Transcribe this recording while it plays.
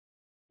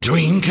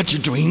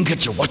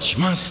Dreamcatcher, watch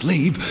my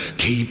sleep,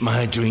 keep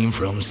my dream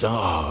from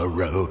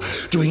sorrow.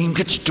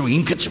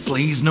 Dreamcatcher,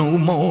 please no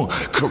more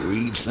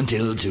creeps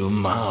until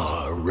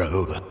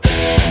tomorrow.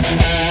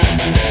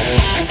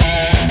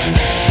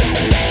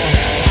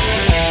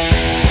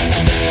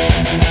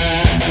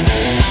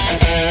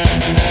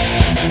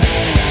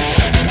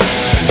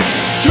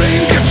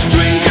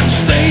 Dreamcatcher,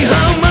 say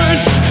how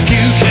much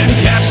you can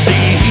catch the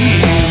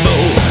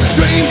evil.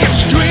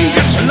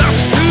 Dreamcatcher,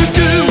 lots to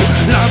do,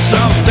 lots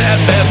of bad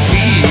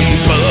people.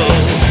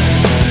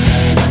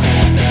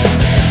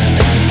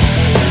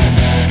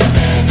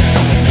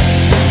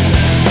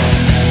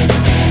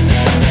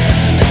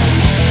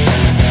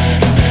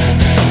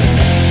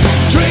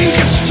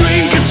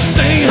 Dreamcatcher,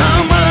 say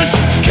how much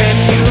can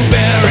you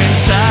bear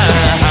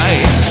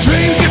inside?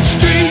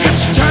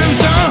 Dreamcatcher, times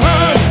are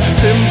hard,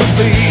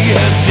 sympathy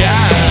has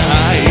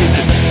died.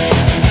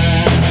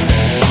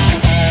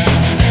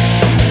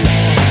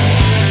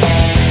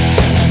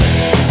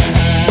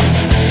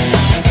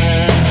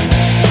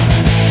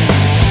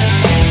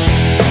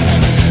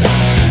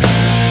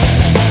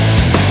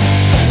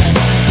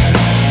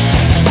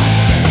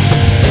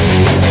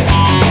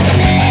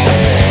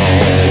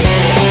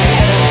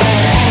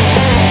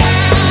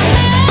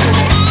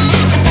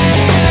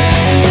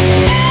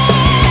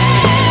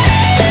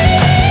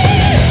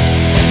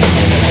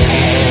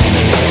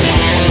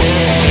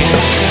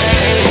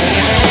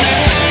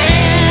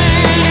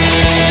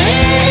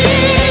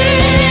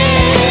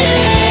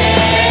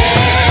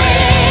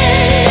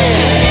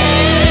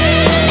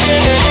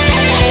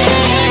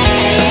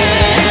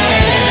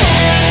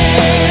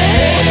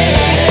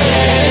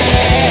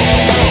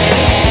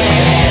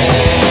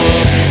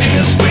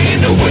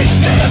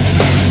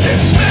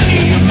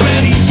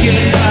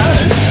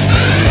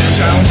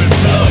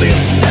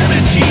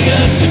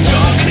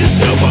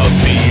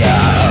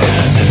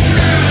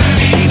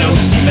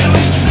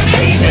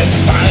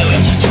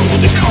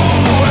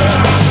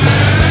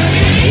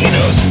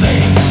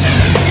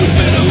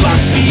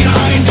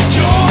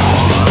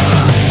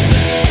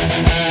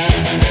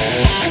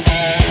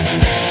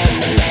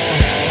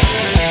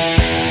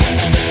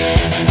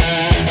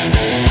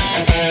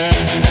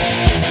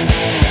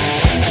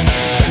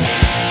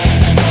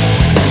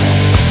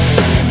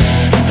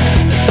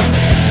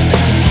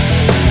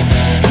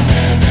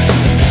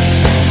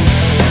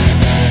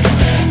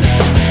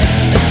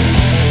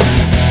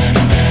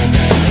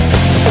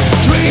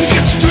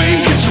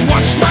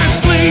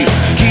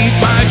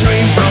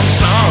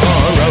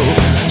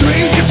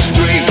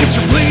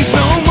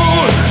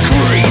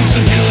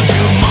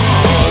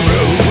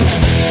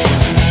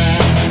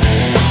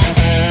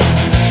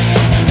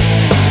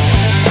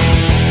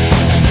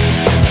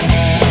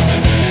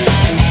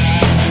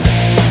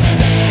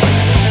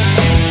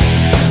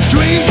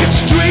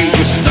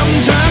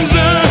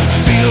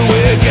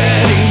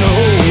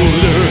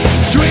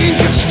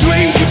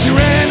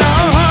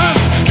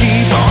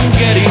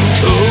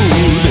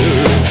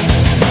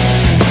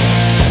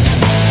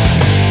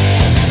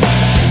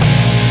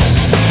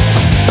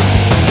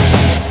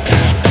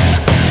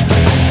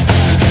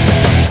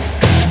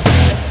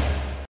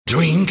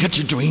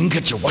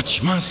 Dreamcatcher,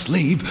 watch my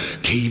sleep,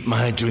 keep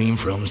my dream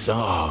from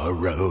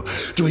sorrow.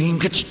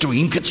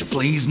 Dreamcatcher,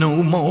 please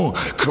no more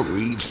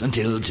creeps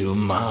until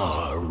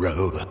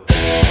tomorrow.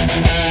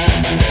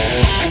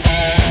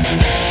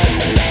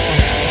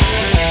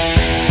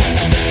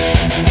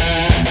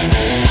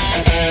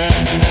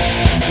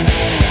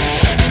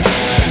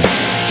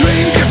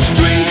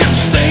 Dreamcatcher,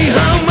 say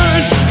how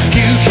much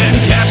you can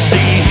catch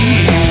the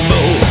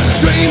evil.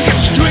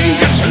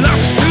 Dreamcatcher,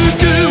 lots to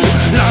do,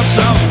 lots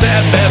of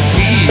bad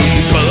people.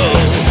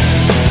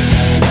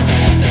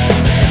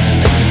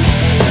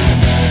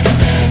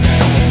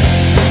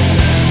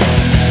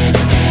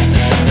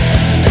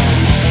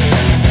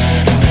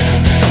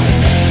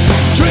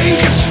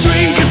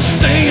 Dreamcatcher,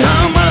 say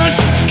how much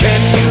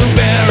can you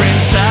bear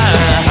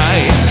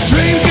inside?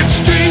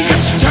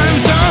 Dreamcatcher,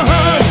 times are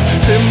hard,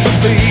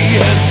 sympathy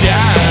has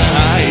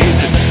died.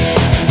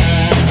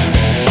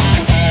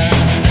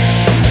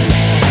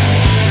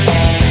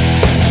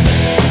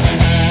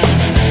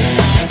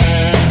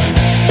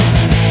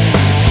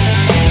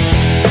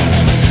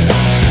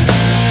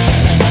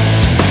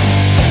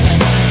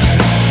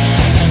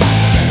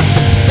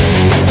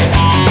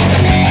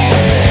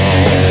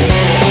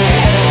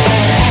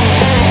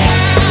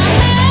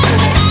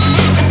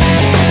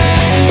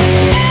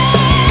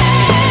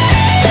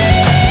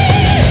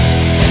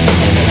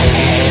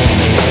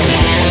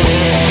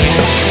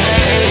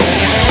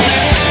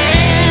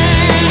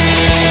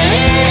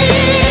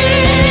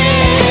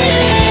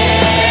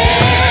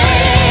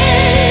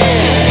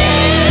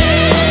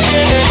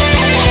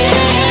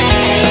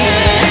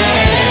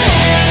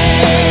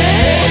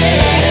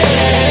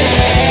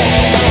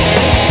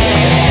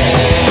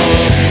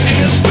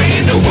 It's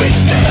been a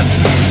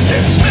witness.